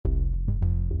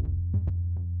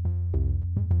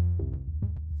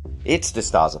It's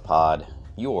DeStasapod,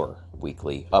 your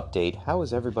weekly update. How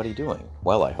is everybody doing?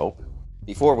 Well, I hope.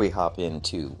 Before we hop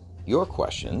into your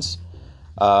questions,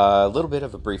 a little bit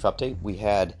of a brief update. We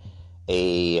had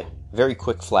a very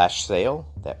quick flash sale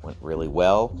that went really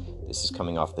well. This is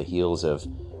coming off the heels of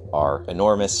our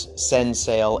enormous Send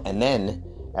sale and then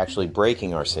actually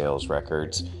breaking our sales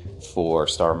records for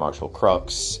Star Marshal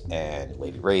Crux and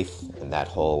Lady Wraith and that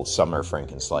whole summer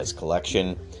Frankenslice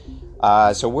collection.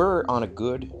 So we're on a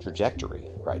good trajectory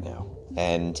right now,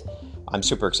 and I'm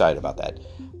super excited about that.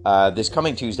 This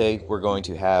coming Tuesday, we're going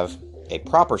to have a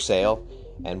proper sale,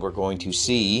 and we're going to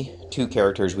see two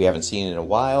characters we haven't seen in a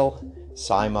while,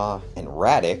 Saima and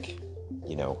Radek.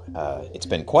 It's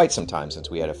been quite some time since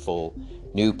we had a full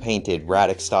new painted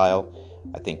Radek style.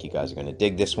 I think you guys are going to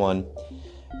dig this one.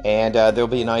 And there'll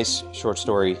be a nice short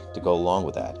story to go along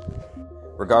with that.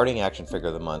 Regarding Action Figure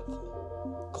of the Month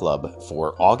Club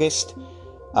for August,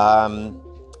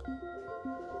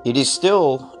 it is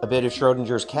still a bit of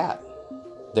Schrodinger's cat.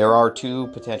 There are two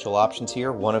potential options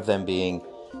here, one of them being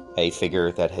a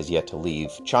figure that has yet to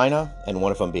leave China, and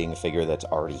one of them being a figure that's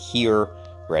already here,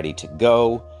 ready to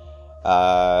go.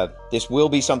 This will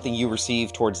be something you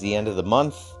receive towards the end of the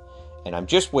month, and I'm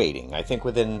just waiting. I think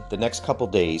within the next couple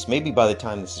days, maybe by the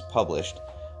time this is published,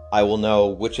 I will know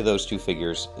which of those two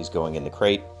figures is going in the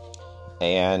crate.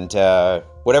 And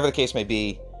whatever the case may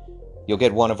be, you'll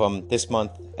get one of them this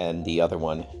month and the other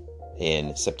one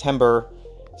in September.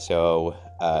 So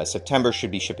September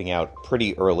should be shipping out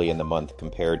pretty early in the month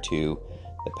compared to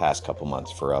the past couple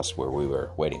months for us where we were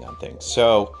waiting on things.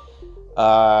 So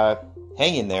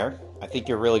hang in there. I think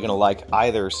you're really going to like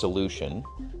either solution.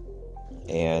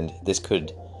 And this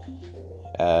could...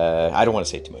 I don't want to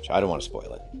say too much. I don't want to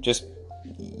spoil it. Just,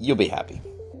 you'll be happy.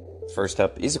 First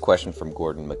up is a question from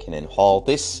Gordon McKinnon Hall.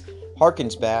 This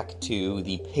harkens back to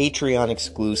the Patreon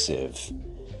exclusive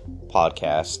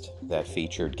podcast that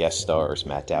featured guest stars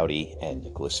Matt Dowdy and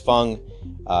Nicholas Fung.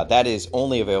 That is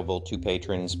only available to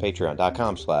patrons,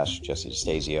 patreon.com/Jesse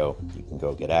DeStasio. You can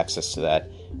go get access to that.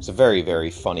 It's a very,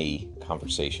 very funny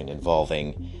conversation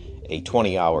involving a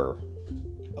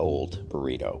 20-hour-old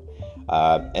burrito.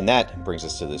 And that brings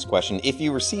us to this question. If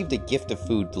you received a gift of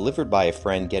food delivered by a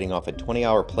friend getting off a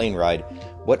 20-hour plane ride,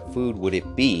 what food would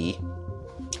it be?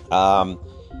 I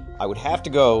would have to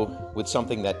go with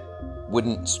something that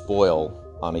wouldn't spoil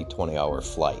on a 20-hour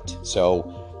flight.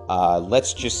 So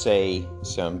let's just say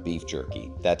some beef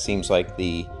jerky. That seems like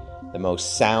the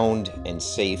most sound and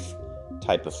safe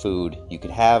type of food you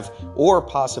could have. Or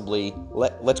possibly,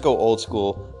 let's go old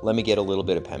school. Let me get a little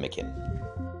bit of pemmican.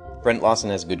 Brent Lawson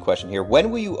has a good question here.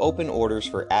 When will you open orders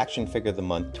for Action Figure of the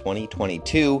Month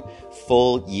 2022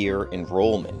 full year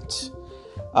enrollment?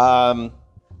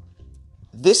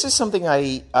 This is something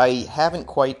I haven't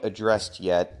quite addressed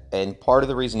yet, and part of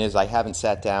the reason is I haven't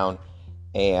sat down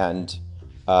and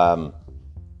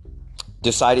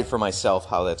decided for myself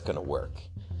how that's going to work.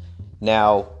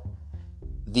 Now,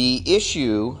 the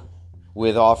issue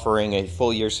with offering a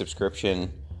full year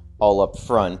subscription all up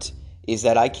front is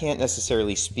that I can't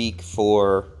necessarily speak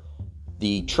for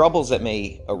the troubles that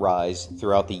may arise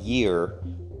throughout the year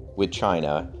with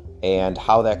China and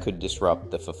how that could disrupt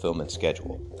the fulfillment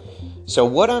schedule. So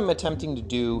what I'm attempting to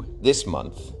do this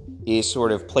month is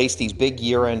sort of place these big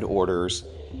year-end orders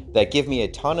that give me a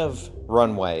ton of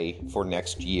runway for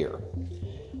next year.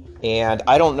 And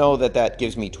I don't know that that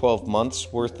gives me 12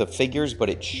 months worth of figures,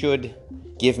 but it should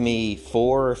give me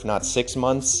 4, if not 6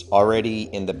 months already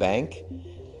in the bank.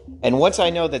 And once I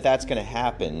know that that's going to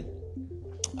happen,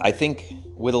 I think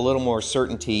with a little more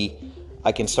certainty,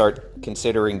 I can start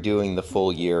considering doing the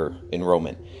full year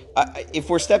enrollment.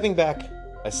 If we're stepping back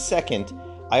a second,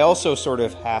 I also sort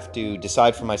of have to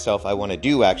decide for myself I want to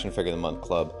do Action Figure of the Month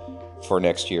Club for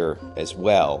next year as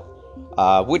well,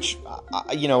 which,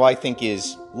 I think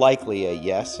is likely a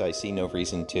yes. I see no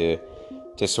reason to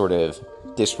sort of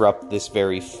disrupt this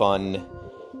very fun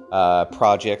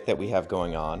project that we have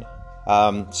going on.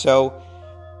 So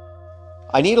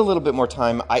I need a little bit more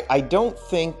time. I don't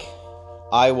think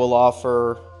I will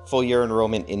offer full year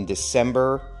enrollment in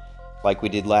December like we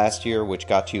did last year, which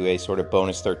got you a sort of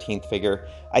bonus 13th figure.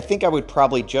 I think I would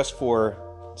probably, just for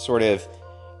sort of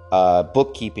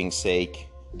bookkeeping sake,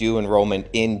 do enrollment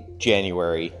in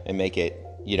January and make it,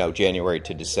 January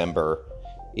to December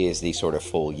is the sort of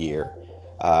full year.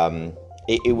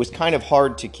 It was kind of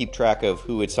hard to keep track of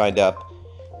who had signed up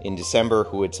in December,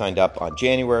 who had signed up on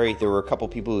January. There were a couple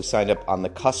people who signed up on the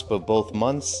cusp of both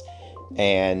months,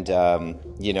 and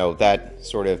that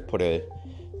sort of put a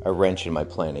wrench in my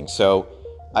planning. So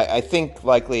I think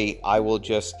likely I will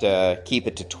just keep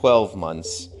it to 12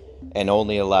 months and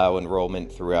only allow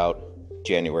enrollment throughout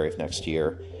January of next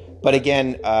year. But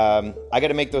again, I got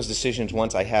to make those decisions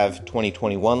once I have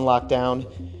 2021 locked down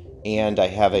and I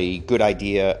have a good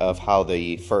idea of how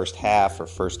the first half or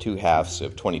first two halves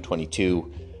of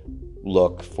 2022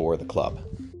 look for the club.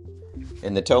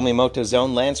 In the Tomimoto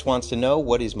zone, Lance wants to know,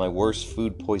 what is my worst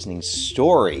food poisoning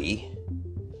story,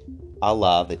 a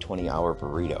la the 20-hour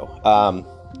burrito.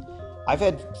 I've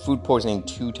had food poisoning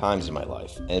 2 times in my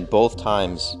life, and both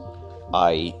times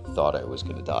I thought I was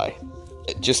going to die.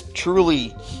 Just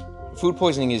truly, food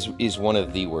poisoning is one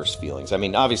of the worst feelings. I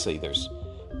mean, obviously there's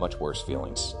much worse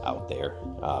feelings out there.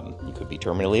 You could be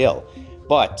terminally ill.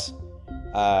 But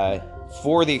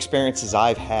for the experiences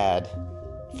I've had,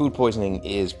 food poisoning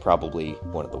is probably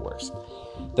one of the worst.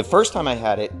 The first time I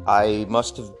had it, I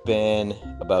must have been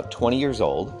about 20 years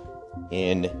old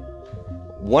in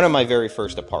one of my very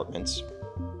first apartments.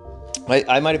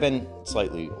 I might have been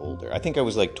slightly older. I think I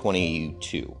was like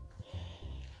 22.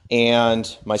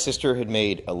 And my sister had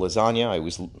made a lasagna. I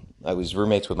was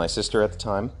roommates with my sister at the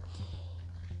time.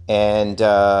 And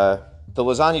the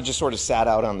lasagna just sort of sat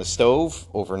out on the stove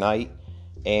overnight.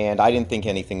 And I didn't think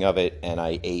anything of it. And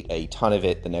I ate a ton of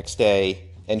it the next day.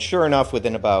 And sure enough,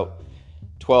 within about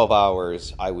 12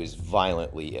 hours, I was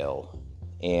violently ill.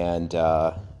 And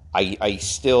I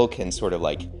still can sort of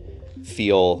like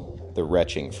feel the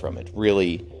retching from it.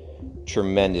 Really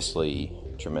tremendously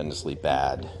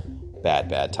bad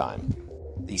time.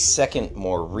 The second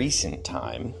more recent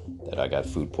time that I got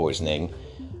food poisoning,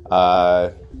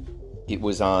 it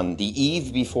was on the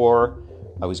eve before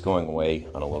I was going away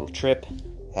on a little trip.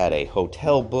 Had a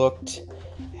hotel booked,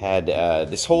 had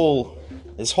this whole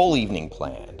evening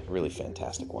planned, really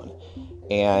fantastic one.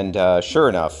 And sure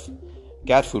enough,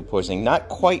 got food poisoning. Not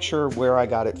quite sure where I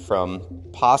got it from.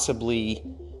 Possibly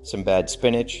some bad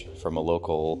spinach from a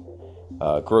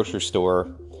local grocery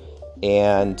store.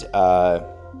 And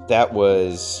that one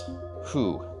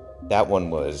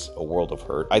was a world of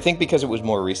hurt. I think because it was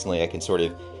more recently, I can sort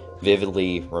of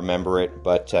vividly remember it.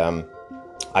 But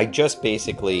I just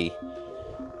basically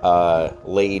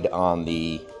laid on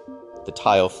the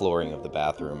tile flooring of the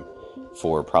bathroom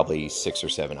for probably 6 or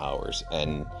 7 hours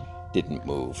and didn't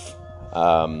move.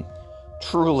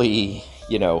 Truly,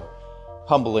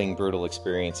 humbling, brutal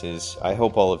experiences. I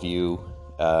hope all of you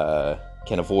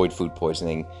can avoid food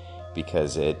poisoning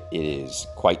because it is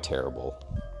quite terrible.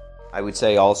 I would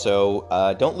say also,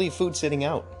 don't leave food sitting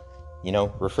out.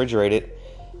 Refrigerate it.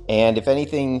 And if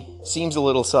anything seems a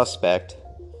little suspect,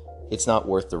 it's not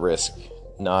worth the risk.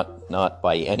 Not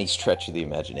by any stretch of the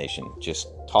imagination. Just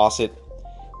toss it,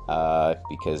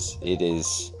 because it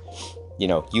is,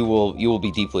 you will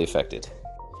be deeply affected.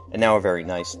 And now a very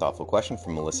nice, thoughtful question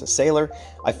from Melissa Saylor.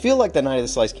 I feel like the Night of the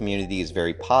Slice community is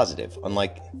very positive,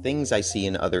 unlike things I see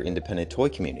in other independent toy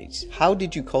communities. How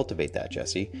did you cultivate that,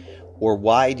 Jesse? Or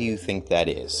why do you think that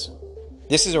is?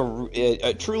 This is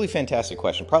a truly fantastic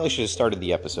question. Probably should have started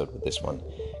the episode with this one,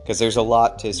 because there's a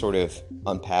lot to sort of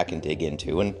unpack and dig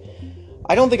into. And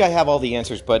I don't think I have all the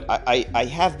answers, but I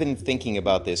have been thinking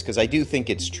about this, because I do think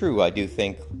it's true. I do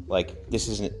think, this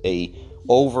is a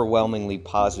overwhelmingly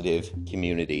positive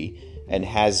community and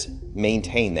has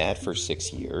maintained that for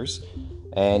 6 years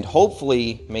and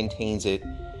hopefully maintains it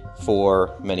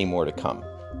for many more to come.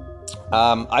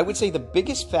 I would say the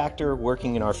biggest factor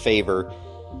working in our favor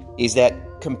is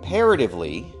that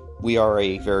comparatively we are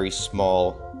a very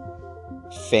small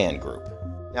fan group.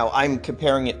 Now I'm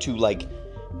comparing it to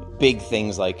big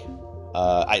things like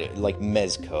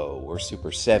Mezco or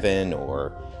Super 7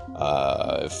 or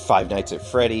Five Nights at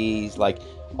Freddy's,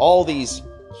 all these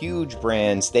huge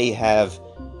brands. They have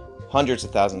hundreds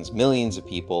of thousands, millions of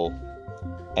people,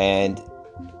 and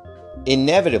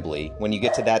inevitably, when you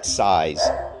get to that size,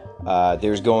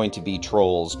 there's going to be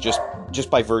trolls just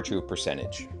by virtue of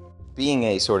percentage. Being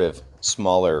a sort of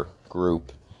smaller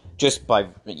group, just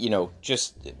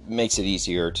makes it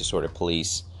easier to sort of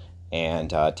police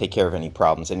and take care of any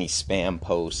problems, any spam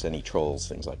posts, any trolls,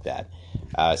 things like that.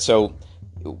 So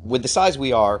with the size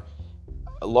we are,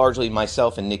 largely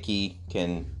myself and Nikki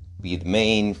can be the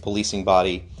main policing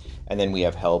body, and then we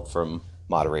have help from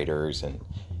moderators and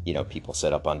people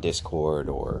set up on Discord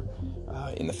or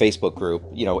in the Facebook group.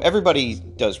 Everybody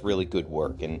does really good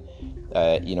work, and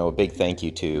a big thank you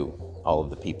to all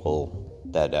of the people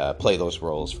that play those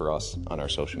roles for us on our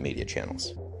social media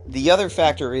channels. The other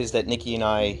factor is that Nikki and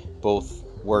I both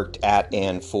worked at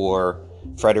and for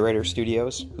Frederator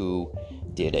Studios, who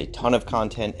did a ton of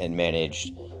content and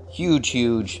managed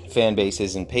huge fan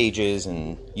bases and pages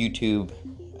and YouTube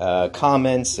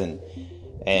comments and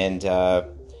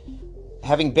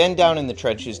having been down in the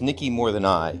trenches, Nikki more than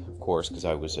I, course, because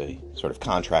I was a sort of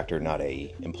contractor, not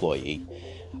a employee.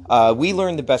 We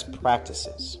learned the best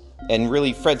practices. And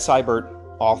really, Fred Seibert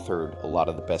authored a lot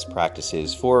of the best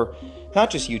practices for not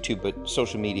just YouTube, but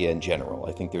social media in general.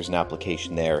 I think there's an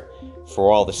application there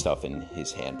for all the stuff in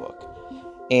his handbook.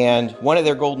 And one of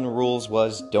their golden rules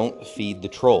was don't feed the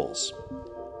trolls.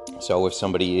 So if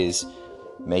somebody is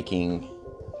making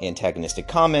antagonistic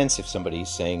comments, if somebody's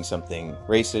saying something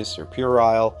racist or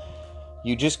puerile,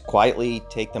 you just quietly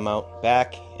take them out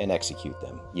back and execute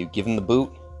them. You give them the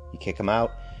boot, you kick them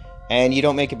out, and you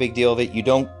don't make a big deal of it. You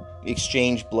don't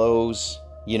exchange blows,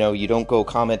 you don't go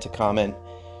comment to comment.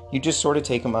 You just sort of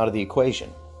take them out of the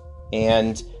equation.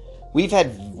 And we've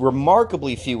had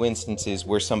remarkably few instances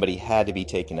where somebody had to be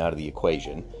taken out of the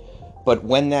equation. But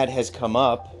when that has come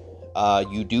up,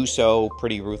 you do so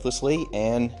pretty ruthlessly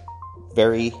and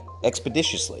very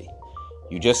expeditiously.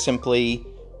 You just simply,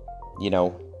 you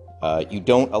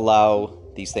don't allow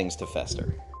these things to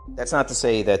fester. That's not to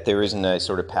say that there isn't a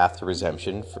sort of path to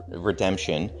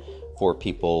redemption for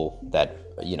people that,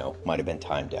 might have been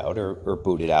timed out or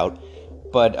booted out.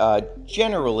 But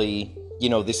generally,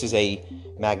 this is a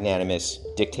magnanimous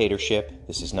dictatorship.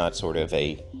 This is not sort of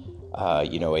a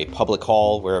public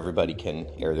hall where everybody can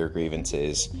air their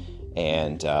grievances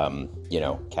and,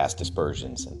 cast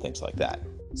aspersions and things like that.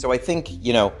 So I think,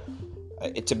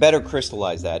 to better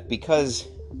crystallize that, because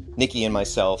Nikki and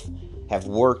myself have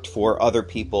worked for other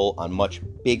people on much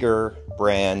bigger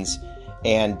brands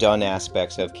and done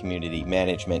aspects of community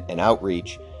management and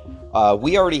outreach,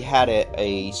 we already had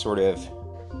a sort of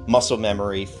muscle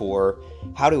memory for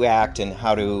how to act and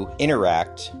how to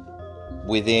interact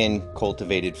within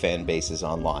cultivated fan bases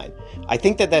online. I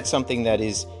think that that's something that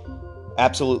is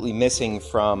absolutely missing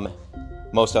from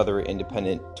most other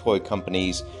independent toy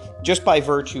companies, just by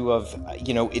virtue of,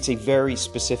 it's a very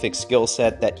specific skill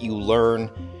set that you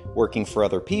learn working for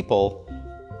other people.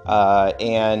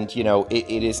 And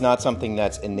it is not something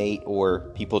that's innate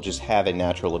or people just have a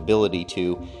natural ability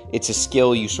to. It's a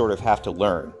skill you sort of have to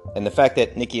learn. And the fact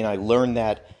that Nikki and I learned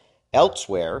that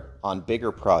elsewhere on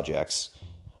bigger projects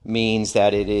means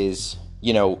that it is,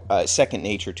 second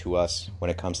nature to us when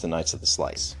it comes to Knights of the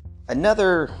Slice.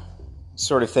 Another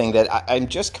sort of thing that I'm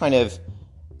just kind of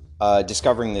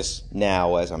discovering this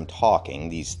now as I'm talking.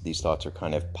 These thoughts are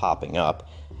kind of popping up.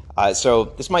 So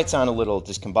this might sound a little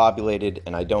discombobulated,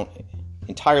 and I don't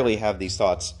entirely have these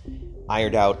thoughts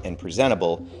ironed out and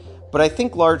presentable, but I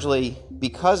think largely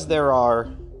because there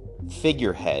are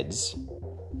figureheads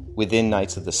within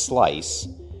Knights of the Slice,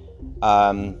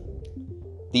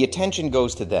 the attention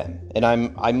goes to them. And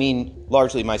I mean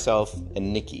largely myself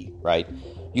and Nikki, right?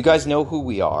 You guys know who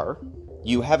we are.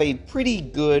 You have a pretty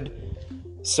good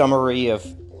summary of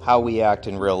how we act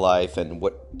in real life and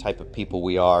what type of people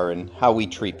we are and how we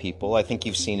treat people. I think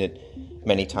you've seen it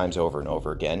many times over and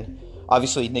over again.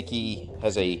 Obviously, Nikki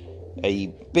has a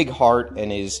big heart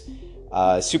and is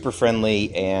super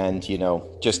friendly and,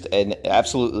 just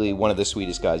absolutely one of the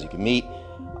sweetest guys you can meet.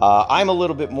 I'm a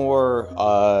little bit more,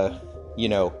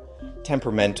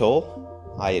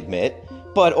 temperamental, I admit.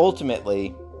 But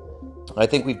ultimately, I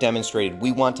think we've demonstrated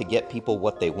we want to get people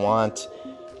what they want.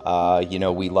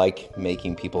 We like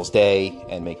making people's day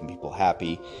and making people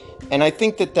happy. And I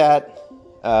think that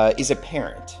is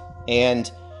apparent.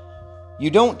 And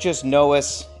you don't just know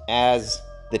us as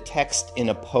the text in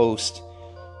a post,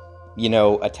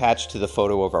 attached to the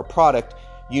photo of our product.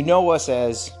 You know us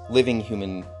as living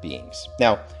human beings.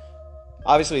 Now,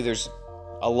 obviously there's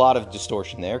a lot of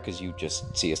distortion there because you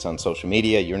just see us on social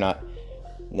media. You're not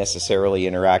necessarily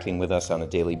interacting with us on a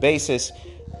daily basis.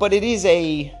 But it is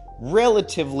a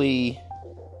relatively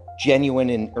genuine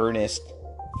and earnest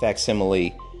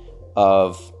facsimile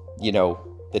of,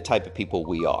 the type of people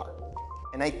we are.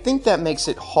 And I think that makes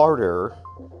it harder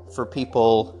for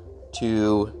people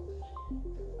to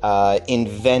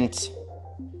invent,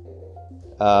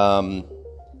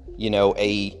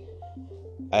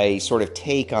 a sort of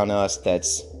take on us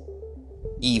that's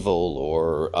evil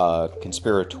or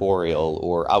conspiratorial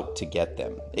or out to get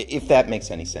them, if that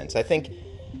makes any sense. I think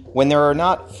when there are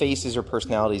not faces or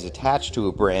personalities attached to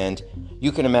a brand,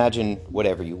 you can imagine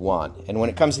whatever you want. And when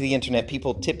it comes to the internet,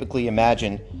 people typically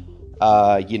imagine,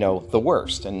 the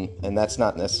worst. And that's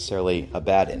not necessarily a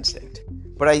bad instinct.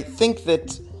 But I think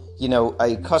that,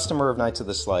 a customer of Knights of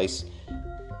the Slice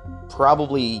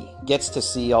probably gets to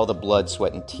see all the blood,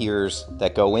 sweat, and tears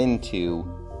that go into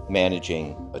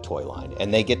managing a toy line.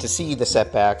 And they get to see the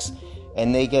setbacks,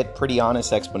 and they get pretty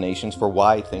honest explanations for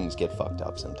why things get fucked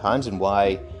up sometimes, and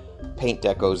why paint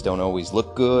decos don't always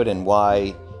look good, and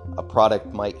why a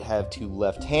product might have two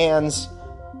left hands.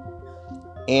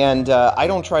 And I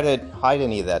don't try to hide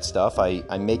any of that stuff.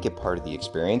 I make it part of the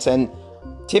experience. And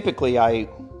typically I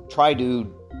try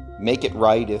to make it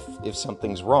right if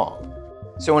something's wrong.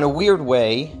 So in a weird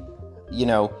way, you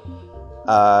know,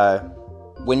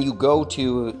 when you go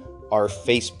to our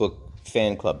Facebook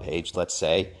fan club page, let's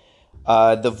say,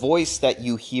 the voice that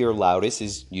you hear loudest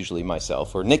is usually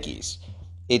myself or Nikki's.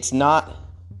 There's not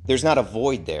a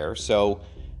void there. So,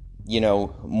 you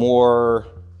know, more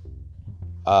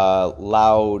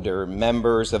louder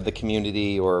members of the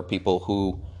community or people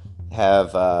who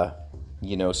have,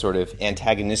 you know, sort of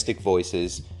antagonistic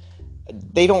voices,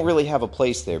 they don't really have a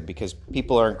place there because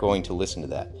people aren't going to listen to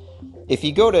that. If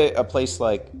you go to a place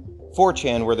like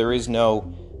 4chan where there is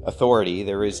no authority,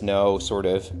 there is no sort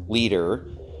of leader,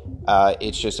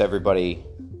 it's just everybody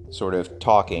sort of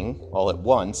talking all at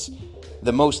once,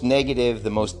 the most negative,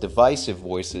 the most divisive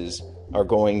voices are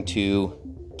going to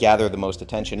gather the most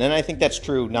attention. And I think that's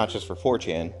true not just for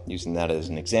 4chan, using that as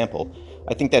an example.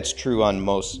 I think that's true on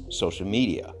most social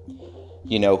media.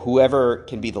 You know, whoever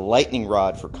can be the lightning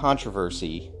rod for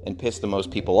controversy and piss the most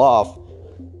people off,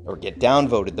 or get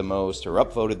downvoted the most, or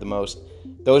upvoted the most,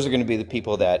 those are going to be the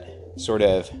people that sort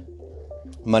of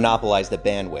monopolize the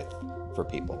bandwidth for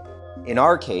people. In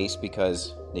our case,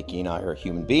 because Nikki and I are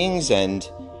human beings and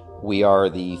we are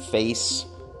the face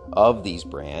of these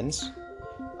brands,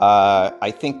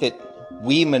 I think that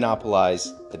we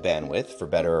monopolize the bandwidth, for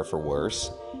better or for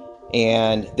worse,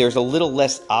 and there's a little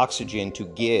less oxygen to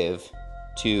give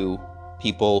to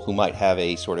people who might have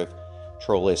a sort of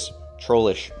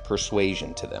trollish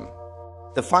persuasion to them.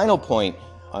 The final point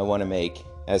I want to make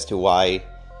as to why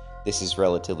this is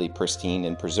relatively pristine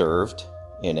and preserved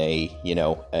in a, you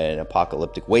know, an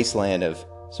apocalyptic wasteland of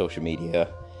social media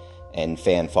and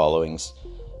fan followings.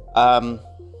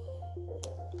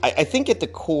 I think at the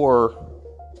core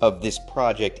of this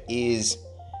project is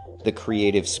the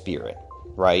creative spirit,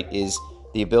 right? Is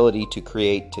the ability to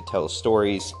create, to tell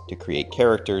stories, to create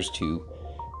characters, to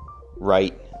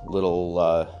write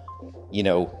little, you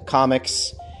know,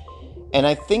 comics. And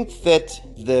I think that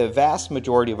the vast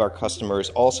majority of our customers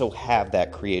also have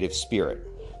that creative spirit.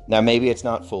 Now, maybe it's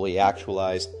not fully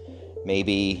actualized.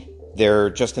 Maybe they're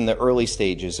just in the early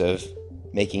stages of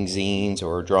making zines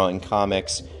or drawing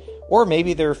comics. Or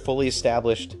maybe they're fully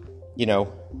established, you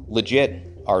know,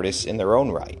 legit artists in their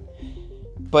own right.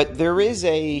 But there is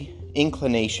a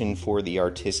inclination for the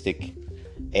artistic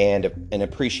and an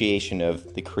appreciation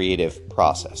of the creative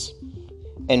process.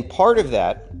 And part of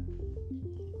that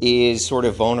is sort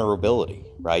of vulnerability,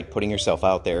 right? Putting yourself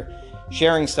out there,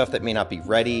 sharing stuff that may not be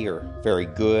ready or very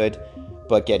good,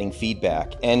 but getting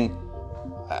feedback. And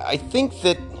I think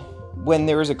that when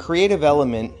there is a creative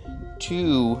element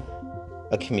to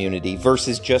a community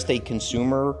versus just a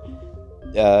consumer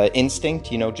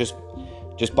instinct, you know, just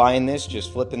buying this,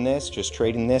 just flipping this, just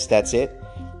trading this, that's it.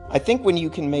 I think when you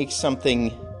can make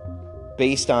something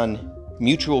based on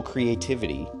mutual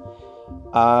creativity,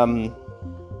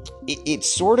 it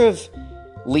sort of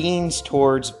leans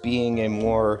towards being a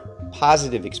more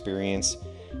positive experience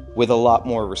with a lot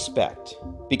more respect,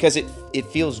 because it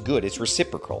feels good. It's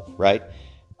reciprocal, right?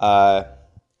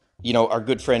 You know, our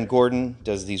good friend Gordon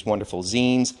does these wonderful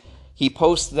zines. He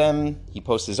posts them, he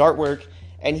posts his artwork,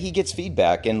 and he gets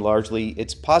feedback, and largely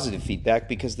it's positive feedback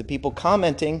because the people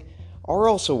commenting are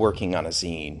also working on a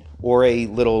zine or a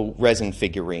little resin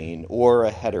figurine or a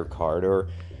header card or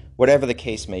whatever the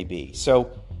case may be.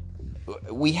 So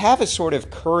we have a sort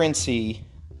of currency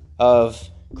of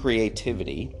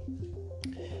creativity,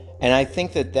 and I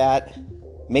think that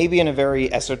maybe in a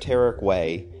very esoteric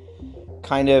way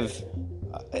kind of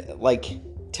like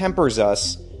tempers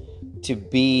us to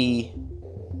be,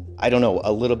 I don't know,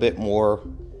 a little bit more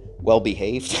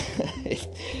well-behaved,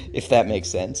 if that makes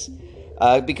sense.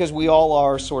 Because we all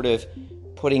are sort of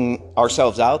putting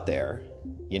ourselves out there,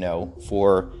 you know,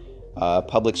 for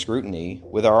public scrutiny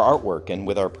with our artwork and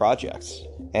with our projects.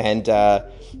 And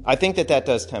I think that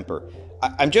does temper.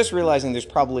 I'm just realizing there's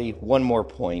probably one more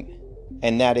point,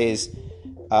 and that is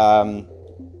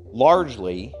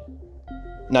largely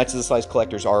Knights of the Slice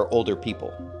collectors are older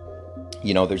people.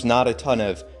 You know, there's not a ton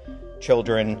of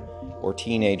children or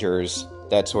teenagers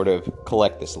that sort of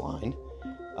collect this line.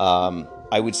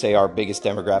 I would say our biggest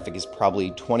demographic is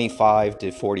probably 25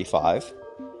 to 45.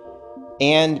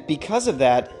 And because of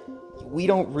that, we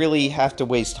don't really have to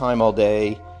waste time all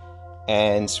day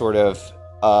and sort of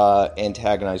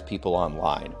antagonize people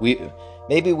online.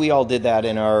 Maybe we all did that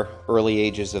in our early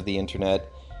ages of the internet,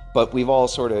 but we've all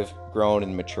sort of grown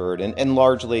and matured, and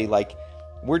largely, like,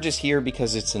 we're just here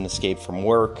because it's an escape from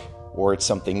work, or it's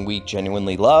something we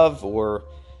genuinely love, or,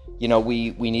 you know,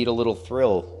 we need a little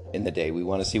thrill in the day. We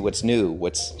want to see what's new,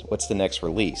 what's the next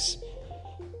release.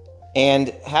 And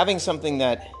having something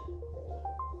that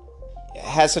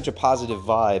has such a positive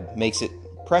vibe makes it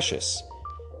precious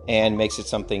and makes it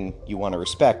something you want to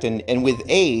respect. And with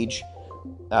age,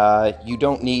 you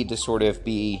don't need to sort of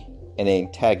be an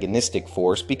antagonistic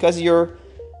force because you're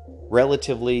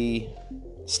relatively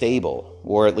stable,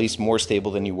 or at least more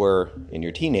stable than you were in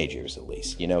your teenage years, at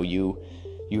least. You know, you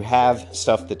have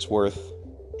stuff that's worth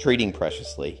treating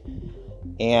preciously.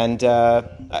 And,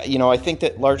 I think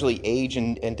that largely age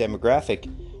and demographic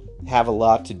have a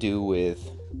lot to do with,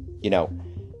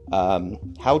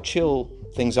 how chill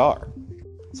things are.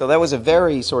 So that was a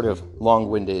very sort of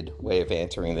long-winded way of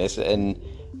answering this, and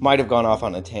might have gone off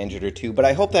on a tangent or two, but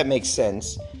I hope that makes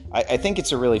sense. I think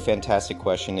it's a really fantastic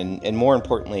question, and more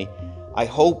importantly, I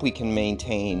hope we can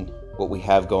maintain what we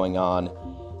have going on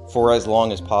for as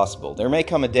long as possible. There may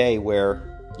come a day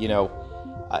where,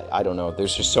 I don't know,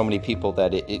 there's just so many people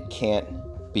that it can't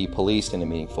be policed in a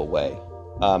meaningful way.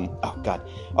 Oh, God.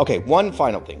 Okay, one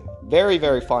final thing. Very,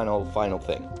 very final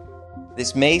thing.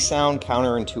 This may sound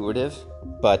counterintuitive,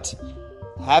 but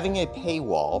having a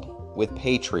paywall with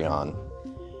Patreon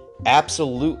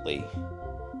absolutely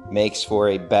makes for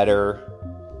a better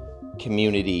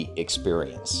community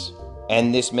experience.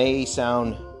 And this may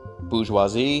sound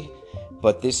bourgeoisie,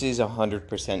 but this is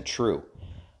 100% true.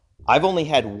 I've only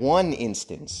had one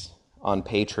instance on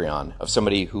Patreon of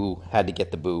somebody who had to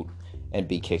get the boot and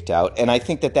be kicked out, and I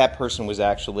think that person was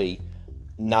actually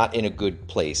not in a good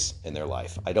place in their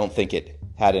life. I don't think it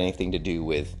had anything to do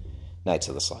with Knights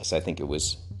of the Slice. I think it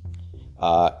was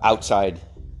outside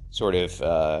sort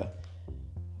of,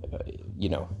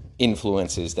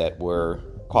 influences that were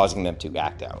causing them to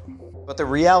act out. But the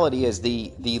reality is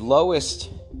the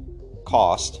lowest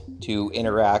cost to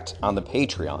interact on the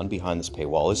Patreon behind this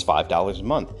paywall is $5 a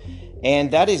month.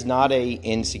 And that is not a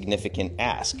insignificant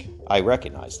ask. I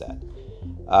recognize that.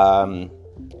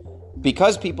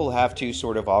 Because people have to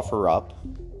sort of offer up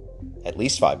at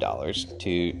least $5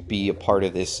 to be a part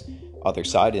of this other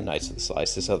side of Knights of the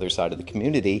Slice, this other side of the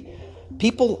community,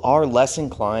 people are less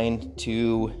inclined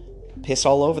to piss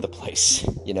all over the place.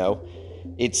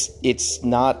 It's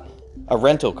not a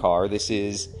rental car. This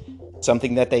is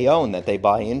something that they own, that they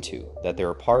buy into, that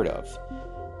they're a part of.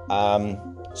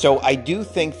 So I do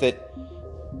think that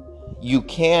you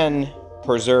can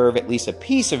preserve at least a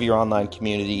piece of your online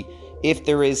community if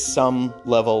there is some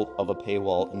level of a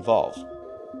paywall involved.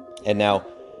 And now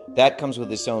that comes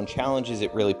with its own challenges.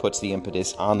 It really puts the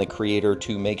impetus on the creator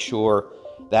to make sure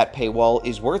that paywall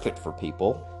is worth it for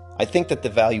people. I think that the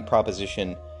value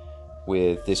proposition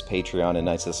with this Patreon and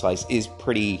Knights of the Slice is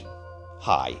pretty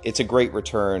high. It's a great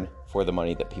return for the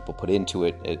money that people put into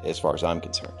it, as far as I'm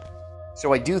concerned.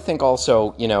 So I do think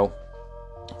also,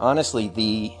 honestly,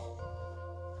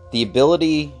 the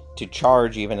ability to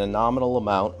charge even a nominal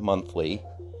amount monthly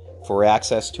for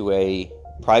access to a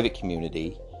private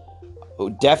community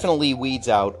definitely weeds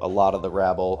out a lot of the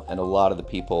rabble and a lot of the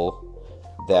people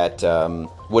that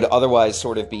would otherwise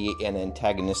sort of be an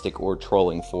antagonistic or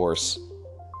trolling force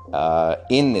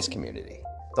in this community.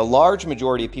 The large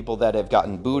majority of people that have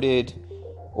gotten booted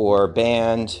or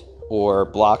banned or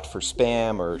blocked for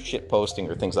spam or shitposting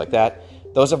or things like that,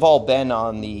 those have all been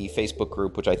on the Facebook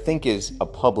group, which I think is a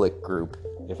public group,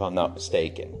 if I'm not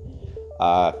mistaken.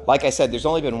 Like I said, there's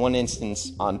only been one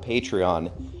instance on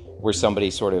Patreon where somebody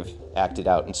sort of acted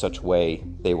out in such a way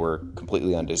they were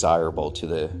completely undesirable to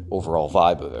the overall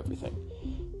vibe of everything.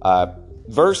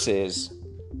 Versus,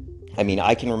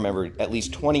 I can remember at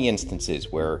least 20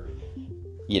 instances where,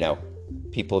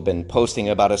 people have been posting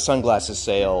about a sunglasses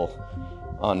sale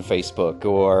on Facebook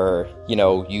or,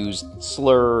 used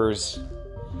slurs,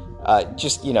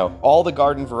 all the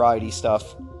garden variety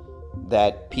stuff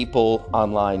that people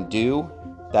online do.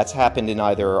 That's happened in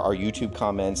either our YouTube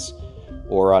comments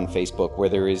or on Facebook, where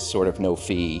there is sort of no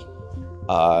fee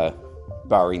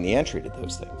barring the entry to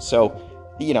those things. So,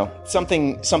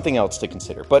 something else to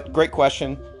consider. But great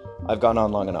question. I've gone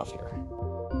on long enough here.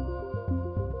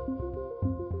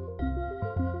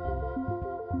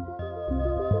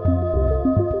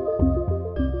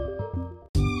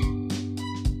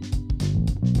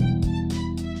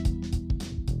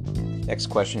 Next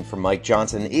question from Mike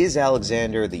Johnson. Is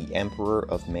Alexander the Emperor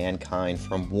of Mankind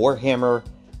from Warhammer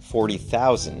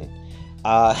 40,000?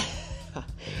 I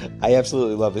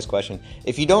absolutely love this question.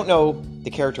 If you don't know the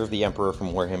character of the Emperor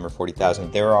from Warhammer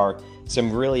 40,000, there are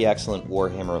some really excellent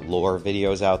Warhammer lore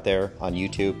videos out there on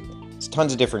YouTube. There's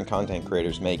tons of different content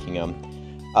creators making them.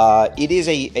 It is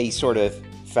a sort of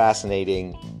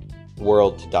fascinating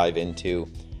world to dive into.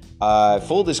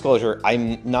 Full disclosure,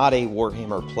 I'm not a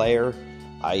Warhammer player.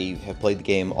 I have played the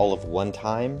game all of one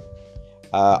time.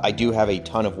 I do have a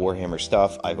ton of Warhammer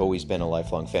stuff. I've always been a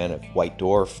lifelong fan of White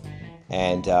Dwarf.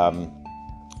 And,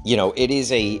 it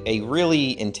is a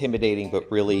really intimidating but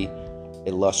really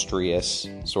illustrious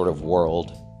sort of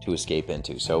world to escape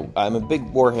into. So I'm a big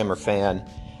Warhammer fan.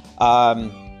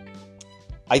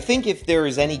 I think if there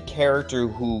is any character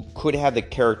who could have the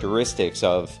characteristics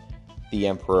of the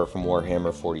Emperor from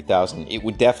Warhammer 40,000, it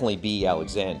would definitely be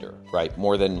Alexander, right?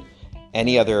 More than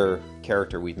any other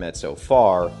character we've met so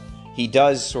far, he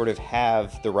does sort of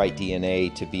have the right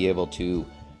DNA to be able to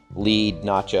lead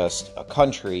not just a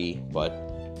country, but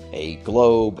a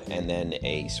globe and then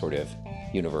a sort of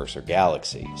universe or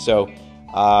galaxy. So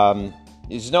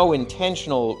there's no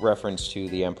intentional reference to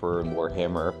the Emperor in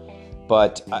Warhammer,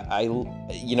 but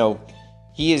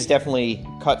he is definitely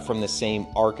cut from the same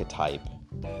archetype.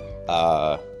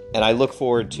 And I look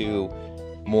forward to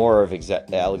more of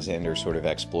Alexander's sort of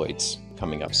exploits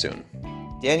coming up soon.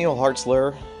 Daniel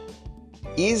Hartzler,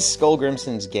 is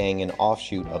Skullgrimson's gang an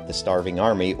offshoot of the Starving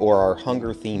Army, or are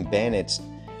hunger-themed bandits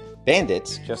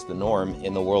just the norm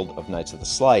in the world of Knights of the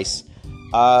Slice?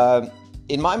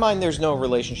 In my mind, there's no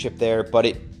relationship there, but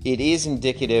it is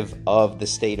indicative of the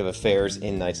state of affairs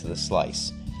in Knights of the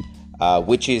Slice,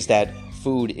 which is that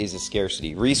food is a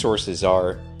scarcity. Resources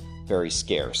are very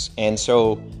scarce. And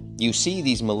so you see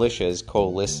these militias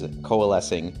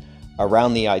coalescing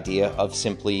around the idea of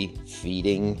simply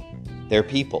feeding their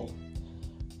people.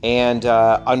 And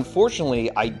unfortunately,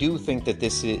 I do think that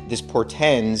this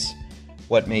portends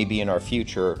what may be in our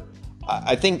future.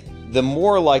 I think the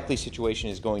more likely situation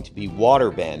is going to be water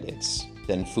bandits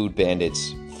than food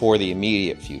bandits for the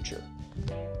immediate future.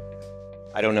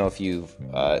 I don't know if you've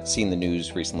seen the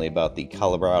news recently about the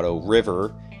Colorado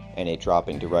River and it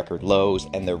dropping to record lows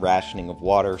and the rationing of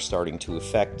water starting to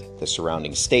affect the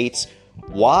surrounding states,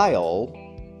 while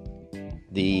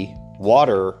the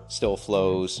water still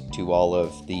flows to all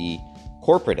of the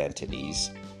corporate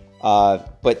entities.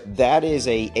 But that is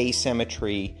a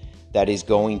asymmetry that is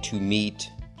going to meet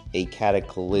a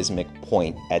cataclysmic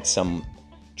point at some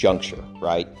juncture,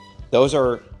 right? Those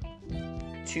are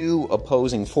two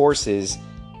opposing forces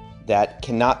that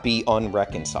cannot be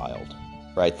unreconciled,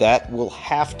 right? That will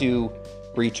have to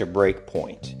reach a break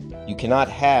point. You cannot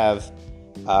have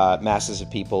masses of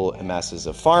people and masses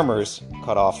of farmers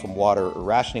cut off from water or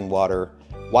rationing water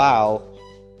while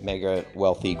mega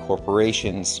wealthy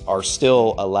corporations are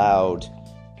still allowed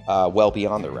well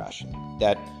beyond the ration.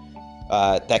 That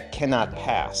cannot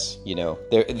pass.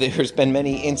 There's been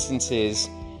many instances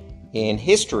in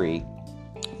history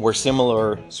where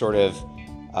similar sort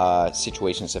of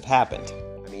situations have happened.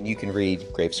 I mean, you can read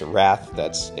Grapes of Wrath.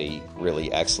 That's a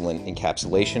really excellent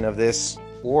encapsulation of this.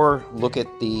 Or look at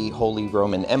the Holy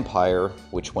Roman Empire,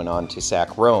 which went on to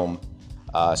sack Rome.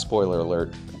 Spoiler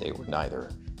alert, they were neither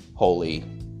holy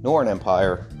nor an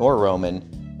empire nor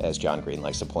Roman, as John Green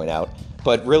likes to point out.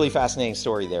 But really fascinating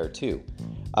story there, too.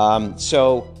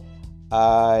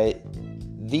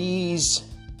 These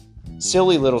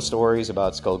silly little stories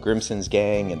about Skullgrimson's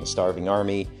gang and the Starving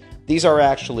Army, these are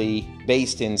actually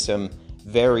based in some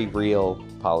very real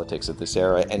politics of this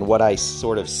era and what I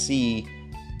sort of see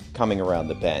coming around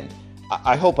the bend.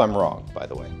 I hope I'm wrong, by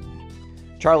the way.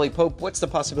 Charlie Pope, what's the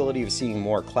possibility of seeing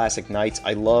more classic Knights?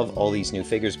 I love all these new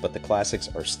figures, but the classics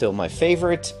are still my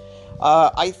favorite.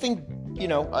 I think,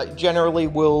 generally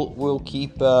we'll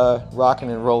keep rocking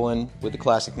and rolling with the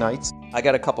classic Knights. I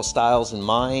got a couple styles in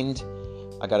mind.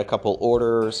 I got a couple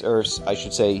orders, or I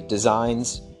should say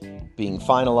designs, being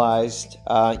finalized.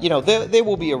 They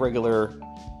will be a regular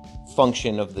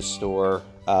function of the store,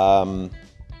 for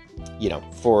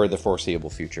the foreseeable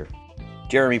future.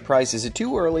 Jeremy Price, is it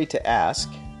too early to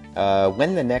ask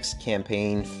when the next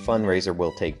campaign fundraiser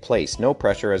will take place? No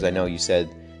pressure, as I know you said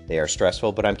they are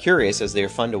stressful, but I'm curious as they are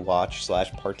fun to watch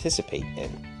 / participate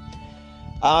in.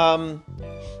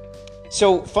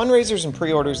 So fundraisers and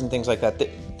pre-orders and things like that,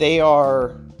 they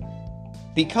are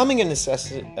becoming a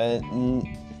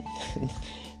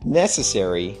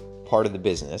necessary part of the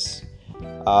business.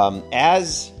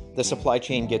 As the supply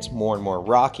chain gets more and more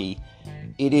rocky,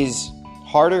 it is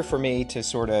harder for me to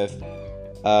sort of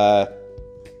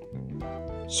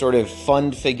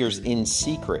fund figures in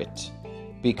secret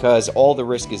because all the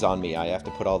risk is on me. I have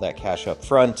to put all that cash up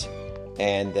front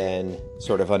and then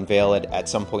sort of unveil it at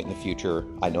some point in the future,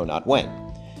 I know not when.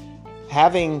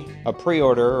 Having a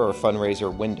pre-order or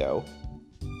fundraiser window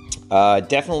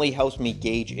definitely helps me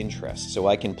gauge interest so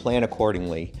I can plan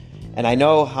accordingly, and I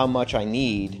know how much I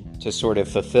need to sort of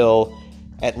fulfill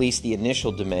at least the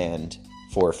initial demand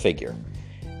for a figure.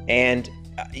 And,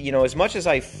 as much as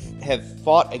I have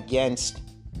fought against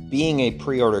being a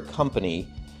pre-order company,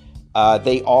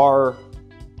 they are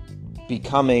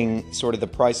becoming sort of the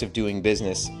price of doing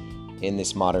business in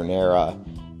this modern era.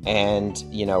 And,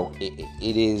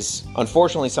 it is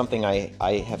unfortunately something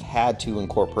I have had to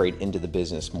incorporate into the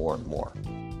business more and more.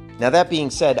 Now, that being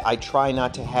said, I try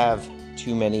not to have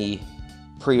too many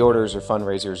pre-orders or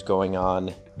fundraisers going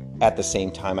on at the same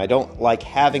time. I don't like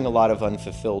having a lot of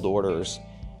unfulfilled orders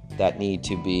that need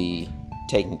to be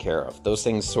taken care of. Those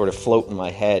things sort of float in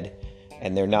my head,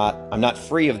 and I'm not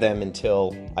free of them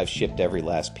until I've shipped every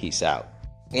last piece out.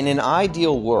 In an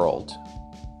ideal world,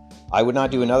 I would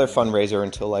not do another fundraiser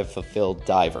until I've fulfilled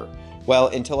Diver. Well,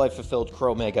 until I've fulfilled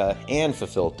Chromega and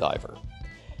fulfilled Diver.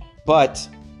 But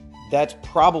that's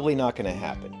probably not going to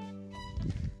happen.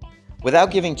 Without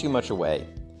giving too much away,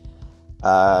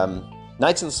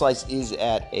 Knights of the Slice is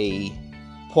at a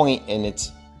point in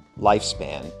its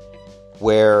lifespan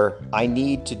where I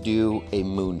need to do a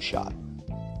moonshot.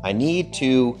 I need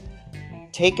to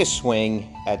take a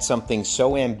swing at something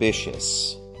so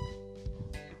ambitious,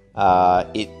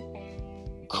 it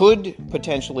could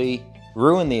potentially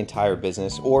ruin the entire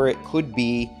business, or it could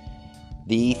be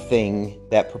the thing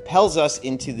that propels us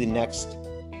into the next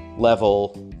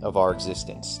level of our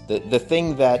existence. The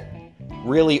thing that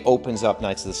really opens up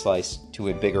Knights of the Slice to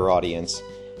a bigger audience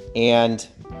and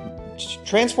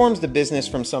transforms the business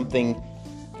from something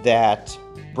that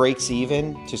breaks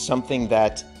even to something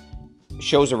that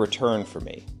shows a return for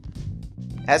me.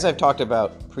 As I've talked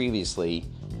about previously,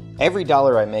 every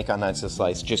dollar I make on Knights of the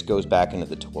Slice just goes back into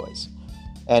the toys.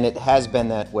 And it has been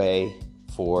that way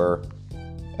for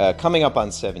coming up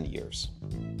on 7 years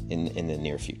in the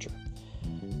near future.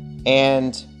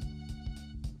 And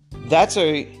that's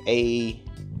a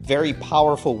very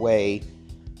powerful way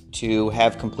to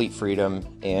have complete freedom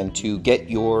and to get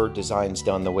your designs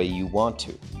done the way you want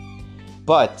to.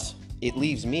 But it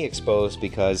leaves me exposed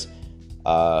because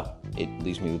it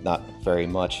leaves me with not very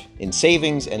much in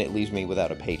savings, and it leaves me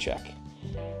without a paycheck.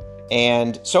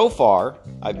 And so far,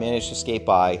 I've managed to skate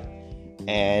by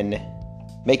and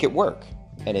make it work.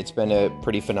 And it's been a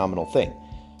pretty phenomenal thing.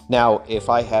 Now, if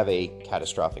I have a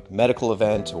catastrophic medical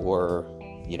event or,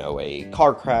 a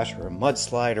car crash or a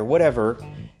mudslide or whatever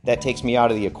that takes me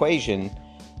out of the equation,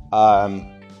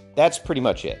 that's pretty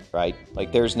much it, right?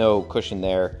 Like, there's no cushion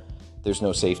there. There's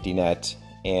no safety net.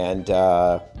 And,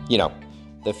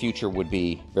 the future would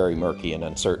be very murky and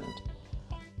uncertain.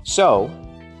 So,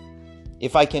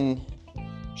 if I can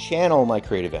channel my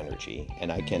creative energy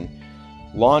and I can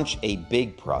launch a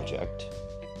big project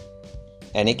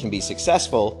and it can be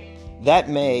successful, that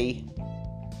may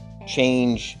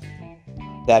change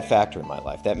that factor in my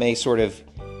life. That may sort of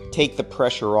take the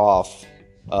pressure off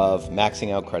of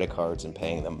maxing out credit cards and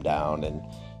paying them down and,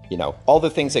 all the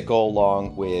things that go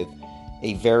along with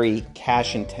a very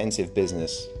cash-intensive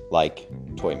business like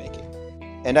toy making.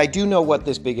 And I do know what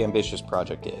this big ambitious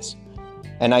project is.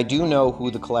 And I do know who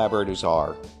the collaborators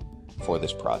are for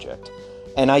this project.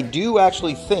 And I do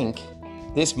actually think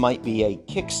this might be a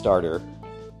Kickstarter,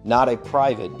 not a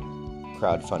private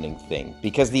crowdfunding thing,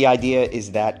 because the idea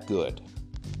is that good.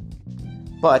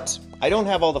 But I don't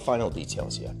have all the final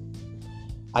details yet.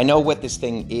 I know what this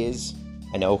thing is.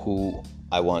 I know who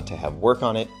I want to have work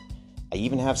on it. I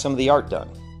even have some of the art done.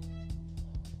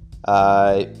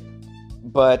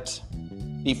 But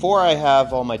before I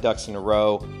have all my ducks in a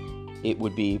row, it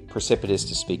would be precipitous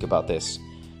to speak about this.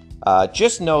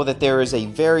 Just know that there is a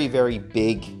very, very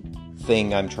big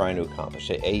thing I'm trying to accomplish,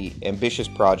 a ambitious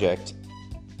project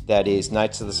that is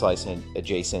Knights of the Slice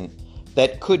adjacent,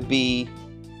 that could be,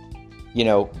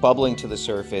 bubbling to the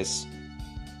surface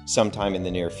sometime in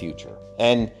the near future.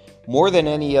 And more than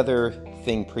any other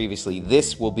thing previously,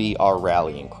 this will be our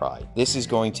rallying cry. This is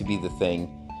going to be the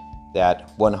thing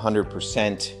that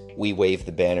 100% we wave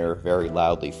the banner very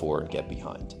loudly for and get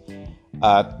behind.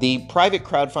 The private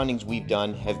crowdfundings we've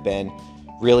done have been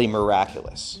really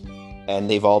miraculous, and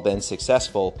they've all been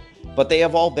successful, but they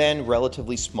have all been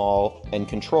relatively small and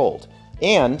controlled.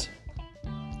 And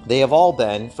they have all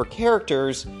been for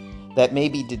characters that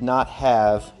maybe did not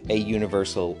have a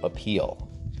universal appeal.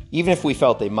 Even if we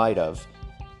felt they might have,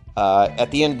 at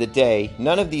the end of the day,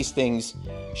 none of these things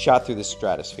shot through the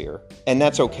stratosphere, and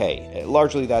that's okay.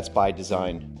 Largely that's by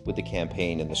design with the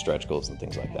campaign and the stretch goals and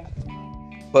things like that.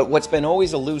 But what's been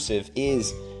always elusive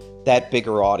is that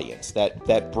bigger audience,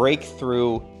 that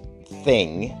breakthrough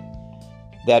thing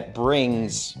that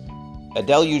brings a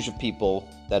deluge of people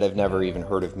that have never even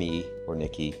heard of me or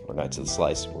Nikki or Knights of the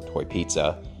Slice or Toy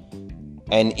Pizza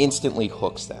and instantly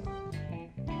hooks them.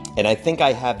 And I think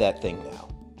I have that thing now.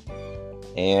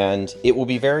 And it will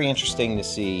be very interesting to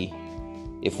see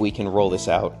if we can roll this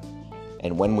out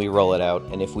and when we roll it out,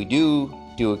 and if we do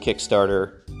a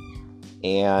Kickstarter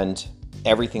and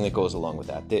everything that goes along with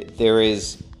that. There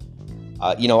is,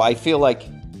 I feel like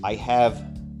I have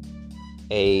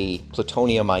a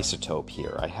plutonium isotope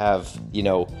here. I have,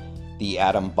 the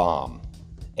atom bomb.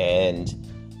 And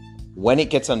when it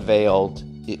gets unveiled,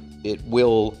 it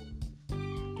will,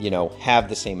 have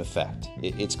the same effect.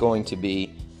 It's going to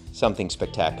be something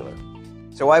spectacular.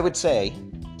 So I would say,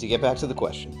 to get back to the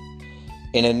question,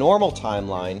 in a normal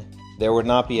timeline, there would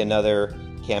not be another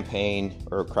campaign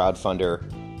or crowdfunder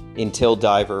until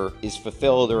Diver is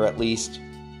fulfilled, or at least,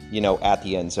 at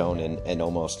the end zone and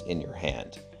almost in your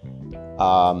hand.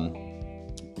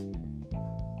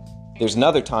 There's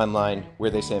another timeline where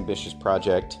this ambitious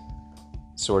project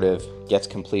sort of gets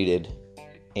completed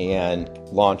and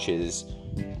launches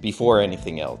before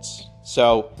anything else.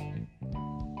 So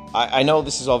I know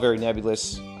this is all very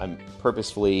nebulous. I'm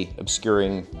purposefully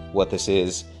obscuring what this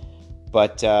is,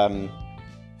 but the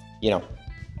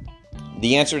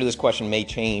answer to this question may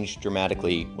change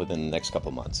dramatically within the next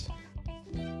couple months.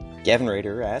 Gavin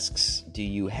Rader asks, do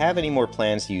you have any more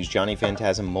plans to use Johnny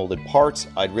Phantasm molded parts?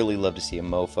 I'd really love to see a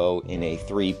mofo in a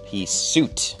 3-piece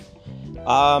suit.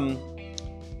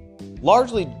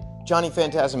 Largely, Johnny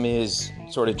Phantasm is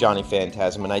sort of Johnny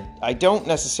Phantasm, and I don't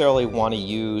necessarily want to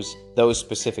use those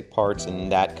specific parts in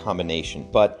that combination,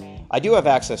 but I do have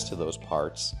access to those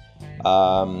parts.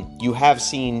 You have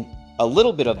seen a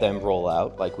little bit of them roll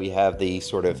out, like we have the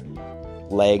sort of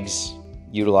legs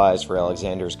utilized for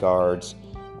Alexander's guards.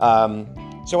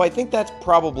 So I think that's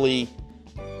probably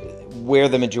where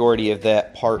the majority of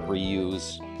that part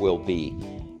reuse will be.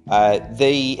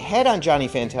 The head on Johnny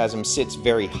Phantasm sits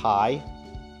very high,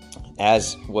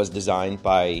 as was designed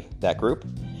by that group,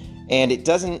 and it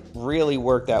doesn't really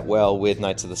work that well with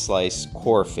Knights of the Slice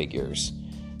core figures.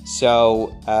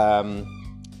 So,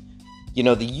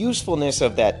 the usefulness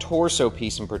of that torso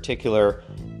piece in particular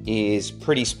is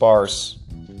pretty sparse,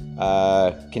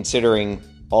 considering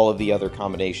all of the other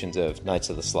combinations of Knights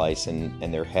of the Slice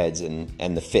and their heads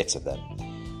and the fits of them.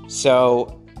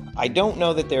 So I don't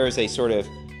know that there is a sort of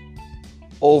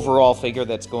overall figure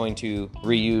that's going to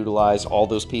reutilize all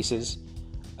those pieces.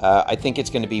 I think it's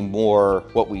going to be more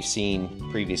what we've seen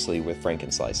previously with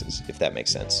Franken Slices, if that makes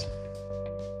sense.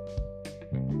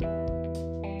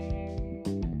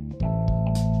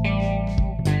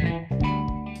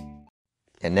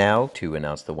 And now to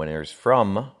announce the winners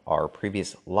from our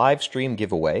previous live stream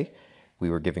giveaway. We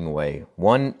were giving away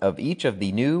one of each of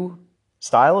the new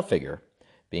style of figure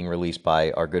being released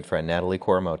by our good friend Natalie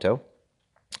Kuramoto.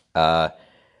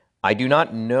 I do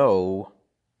not know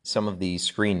some of these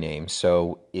screen names,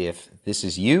 so if this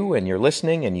is you and you're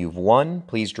listening and you've won,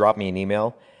 please drop me an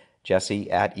email,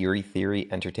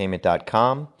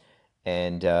 jesse@erietheoryentertainment.com,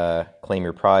 and claim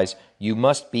your prize. You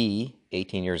must be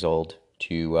 18 years old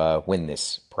to win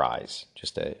this prize.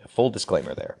 Just a full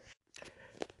disclaimer there.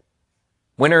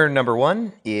 Winner number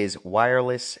 1 is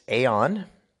Wireless Aeon.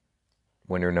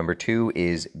 Winner number 2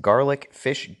 is Garlic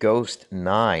Fish Ghost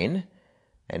 9.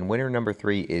 And winner number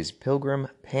 3 is Pilgrim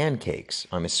Pancakes.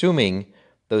 I'm assuming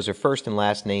those are first and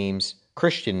last names,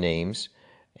 Christian names,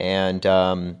 and,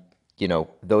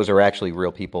 those are actually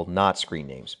real people, not screen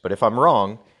names. But if I'm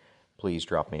wrong, please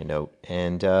drop me a note,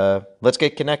 and let's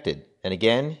get connected. And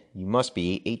again, you must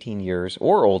be 18 years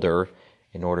or older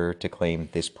in order to claim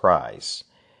this prize.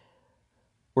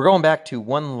 We're going back to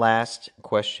one last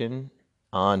question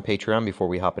on Patreon before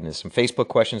we hop into some Facebook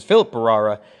questions. Philip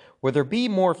Barrara, will there be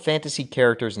more fantasy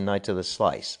characters in Knights of the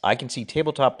Slice? I can see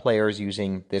tabletop players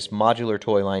using this modular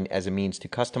toy line as a means to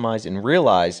customize and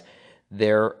realize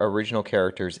their original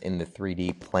characters in the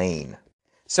 3D plane.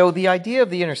 So the idea of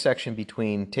the intersection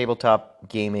between tabletop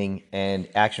gaming and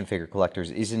action figure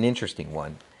collectors is an interesting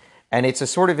one. And it's a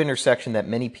sort of intersection that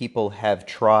many people have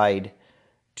tried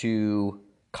to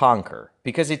conquer,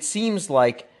 because it seems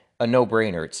like a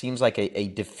no-brainer. It seems like a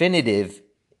definitive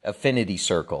affinity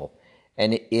circle.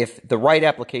 And if the right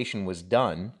application was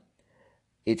done,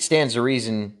 it stands to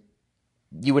reason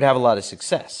you would have a lot of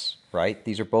success, right?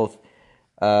 These are both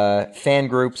fan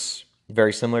groups,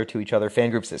 very similar to each other, fan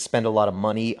groups that spend a lot of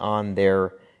money on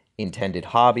their intended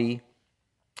hobby.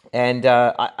 And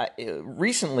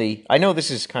recently, I know this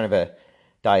is kind of a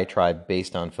diatribe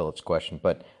based on Philip's question,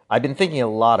 but I've been thinking a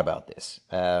lot about this.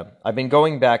 I've been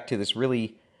going back to this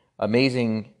really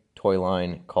amazing toy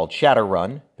line called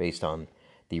Shadowrun, based on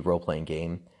the role-playing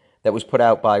game, that was put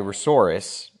out by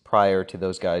Resource prior to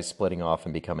those guys splitting off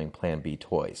and becoming Plan B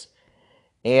Toys.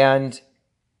 And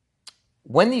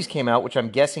when these came out, which I'm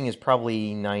guessing is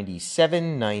probably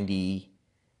 97,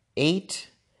 98,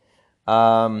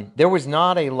 there was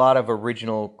not a lot of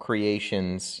original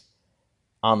creations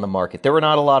on the market. There were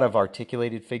not a lot of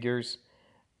articulated figures.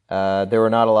 There were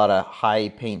not a lot of high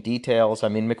paint details. I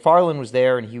mean, McFarlane was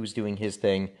there and he was doing his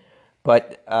thing,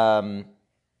 but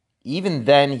even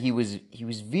then he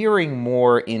was veering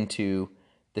more into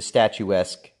the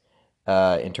statuesque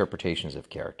interpretations of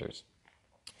characters.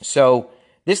 So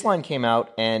this line came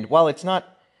out, and while it's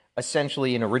not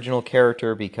essentially an original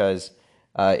character because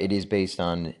it is based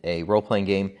on a role-playing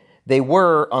game, they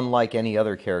were unlike any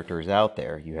other characters out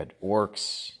there. You had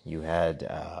orcs, you had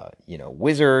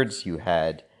wizards, you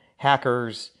had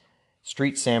hackers,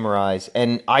 street samurais,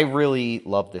 and I really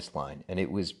loved this line, and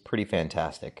it was pretty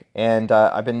fantastic. And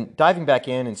I've been diving back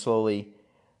in and slowly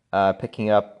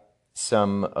picking up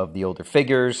some of the older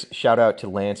figures. Shout out to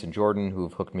Lance and Jordan, who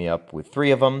have hooked me up with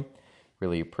 3 of them.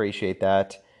 Really appreciate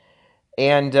that.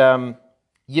 And,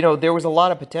 there was a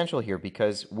lot of potential here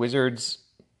because WizKids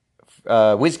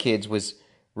was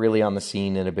really on the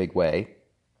scene in a big way.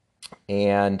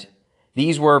 And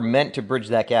these were meant to bridge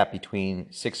that gap between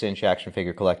 6-inch action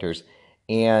figure collectors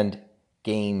and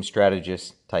game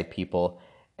strategist type people.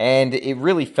 And it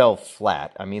really fell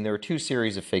flat. I mean, there were 2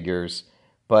 series of figures,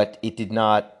 but it did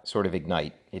not sort of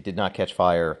ignite. It did not catch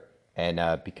fire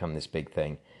and become this big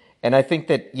thing. And I think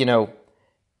that,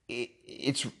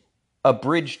 it's a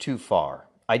bridge too far.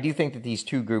 I do think that these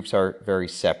 2 groups are very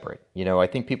separate. I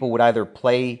think people would either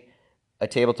play a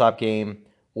tabletop game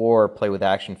or play with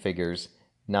action figures,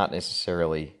 not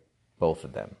necessarily both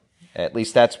of them. At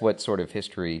least that's what sort of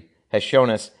history has shown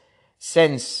us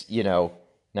since,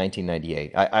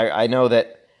 1998. I know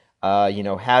that,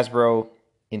 Hasbro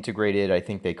integrated, I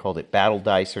think they called it Battle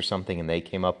Dice or something, and they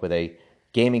came up with a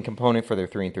gaming component for their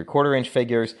 3 3/4-inch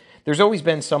figures. There's always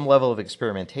been some level of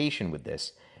experimentation with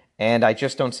this, and I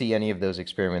just don't see any of those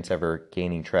experiments ever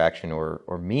gaining traction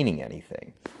or meaning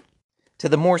anything. To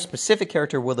the more specific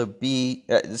character, will there be...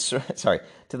 to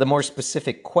the more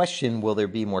specific question, will there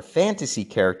be more fantasy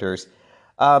characters?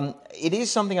 It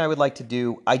is something I would like to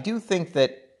do. I do think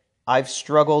that I've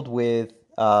struggled with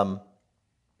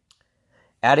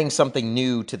adding something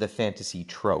new to the fantasy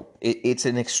trope. It's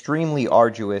an extremely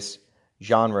arduous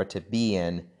genre to be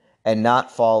in and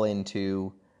not fall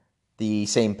into the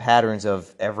same patterns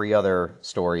of every other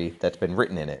story that's been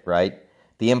written in it, right?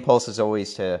 The impulse is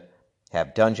always to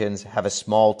have dungeons, have a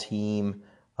small team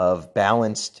of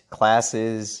balanced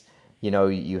classes.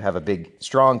 You have a big,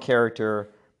 strong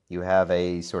character. You have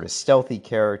a sort of stealthy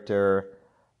character.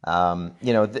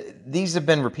 These have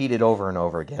been repeated over and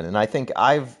over again. And I think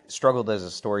I've struggled as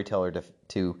a storyteller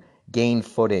to gain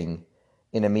footing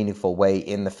in a meaningful way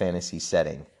in the fantasy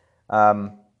setting.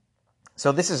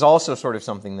 So this is also sort of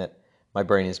something that my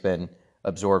brain has been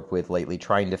absorbed with lately,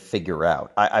 trying to figure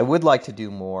out. I would like to do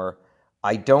more.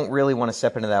 I don't really want to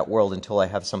step into that world until I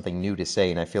have something new to say,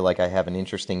 and I feel like I have an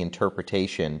interesting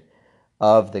interpretation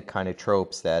of the kind of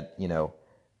tropes that,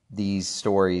 these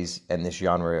stories and this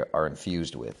genre are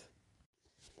infused with.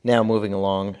 Now, moving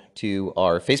along to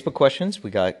our Facebook questions, we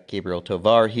got Gabriel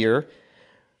Tovar here.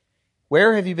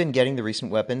 Where have you been getting the recent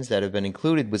weapons that have been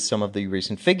included with some of the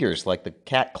recent figures, like the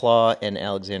Cat Claw and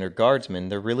Alexander Guardsman?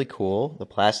 They're really cool. The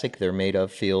plastic they're made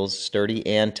of feels sturdy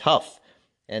and tough.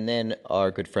 And then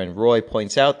our good friend Roy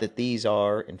points out that these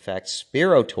are, in fact,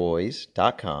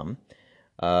 SpiroToys.com,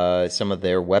 some of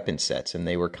their weapon sets. And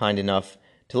they were kind enough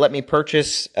to let me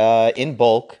purchase in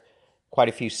bulk quite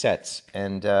a few sets.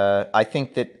 And I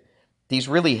think that these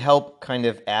really help kind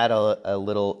of add a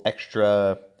little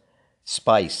extra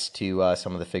spice to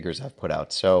some of the figures I've put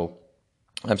out. So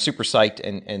I'm super psyched,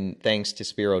 and thanks to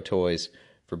Spiro Toys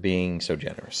for being so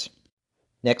generous.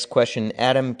 Next question,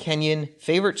 Adam Kenyon,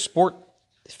 favorite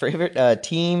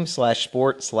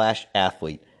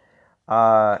team/sport/athlete.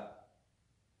 I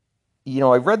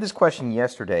read this question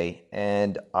yesterday,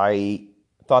 and I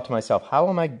thought to myself, how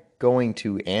am I going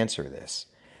to answer this?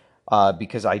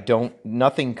 Because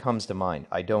nothing comes to mind.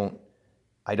 I don't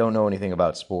know anything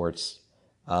about sports.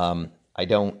 I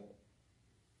don't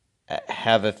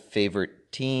have a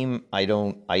favorite team.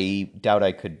 I doubt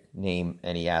I could name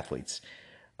any athletes.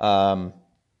 My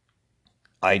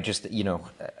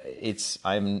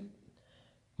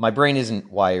brain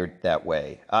isn't wired that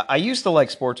way. I used to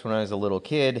like sports when I was a little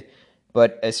kid,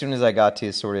 but as soon as I got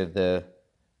to sort of the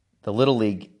little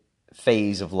league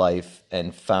phase of life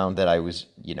and found that I was,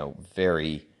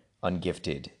 very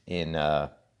ungifted in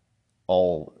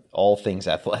all things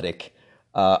athletic,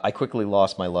 I quickly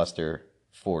lost my luster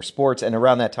for sports. And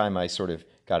around that time, I sort of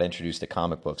got introduced to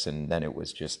comic books, and then it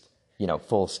was just,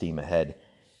 full steam ahead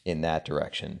in that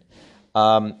direction.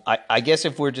 I guess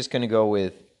if we're just going to go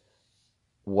with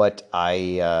what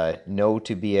I know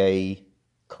to be a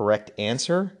correct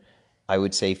answer, I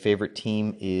would say favorite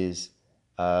team is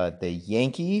The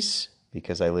Yankees,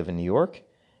 because I live in New York.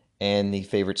 And the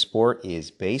favorite sport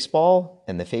is baseball.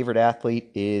 And the favorite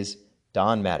athlete is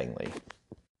Don Mattingly.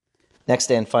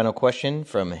 Next and final question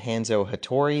from Hanzo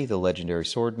Hattori, the legendary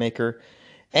sword maker.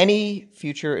 Any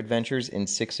future adventures in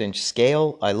 6-inch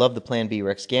scale? I love the Plan B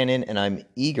Rex Gannon, and I'm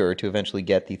eager to eventually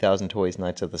get the 1,000 Toys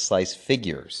Knights of the Slice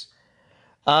figures.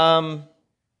 It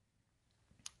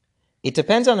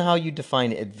depends on how you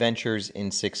define adventures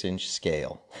in 6-inch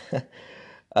scale.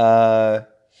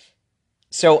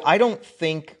 So I don't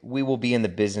think we will be in the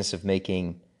business of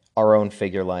making our own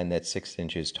figure line that's 6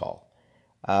 inches tall.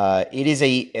 It is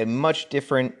a much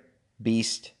different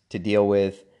beast to deal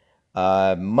with.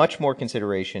 Much more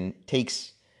consideration.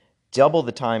 Takes double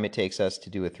the time it takes us to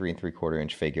do a 3 3/4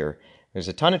 inch figure. There's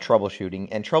a ton of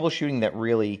troubleshooting that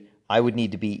really I would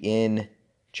need to be in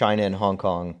China and Hong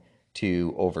Kong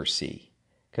to oversee,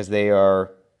 because they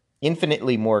are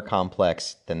infinitely more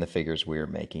complex than the figures we're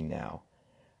making now.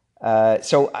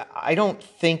 So I don't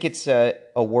think it's a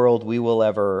world we will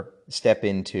ever step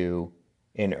into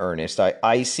in earnest.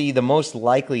 I see the most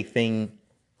likely thing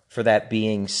for that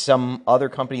being some other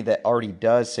company that already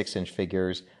does 6-inch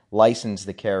figures, license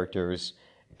the characters,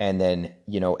 and then,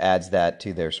 adds that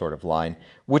to their sort of line,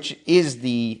 which is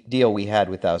the deal we had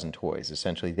with 1,000 Toys.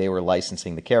 Essentially, they were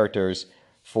licensing the characters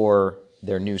for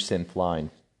their new synth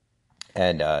line.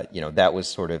 And, that was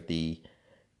sort of the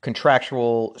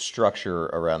contractual structure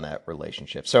around that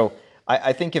relationship. So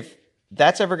I think if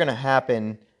that's ever going to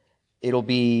happen, it'll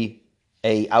be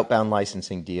a outbound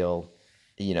licensing deal,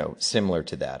 similar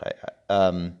to that.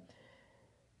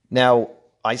 Now,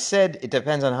 I said it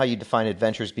depends on how you define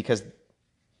adventures, because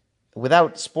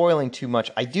without spoiling too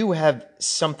much, I do have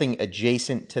something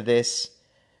adjacent to this,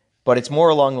 but it's more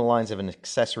along the lines of an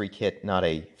accessory kit, not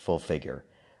a full figure.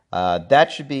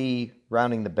 That should be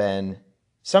rounding the bend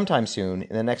sometime soon,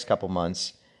 in the next couple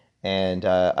months, and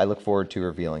I look forward to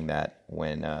revealing that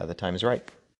when the time is right.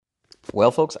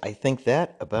 Well, folks, I think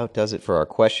that about does it for our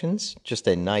questions. Just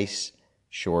a nice,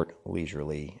 short,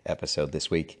 leisurely episode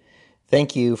this week.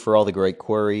 Thank you for all the great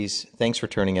queries. Thanks for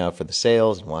turning out for the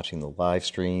sales and watching the live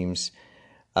streams.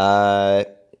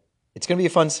 It's going to be a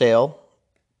fun sale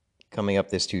coming up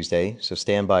this Tuesday, so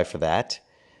stand by for that.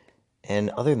 And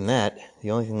other than that,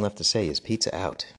 the only thing left to say is pizza out.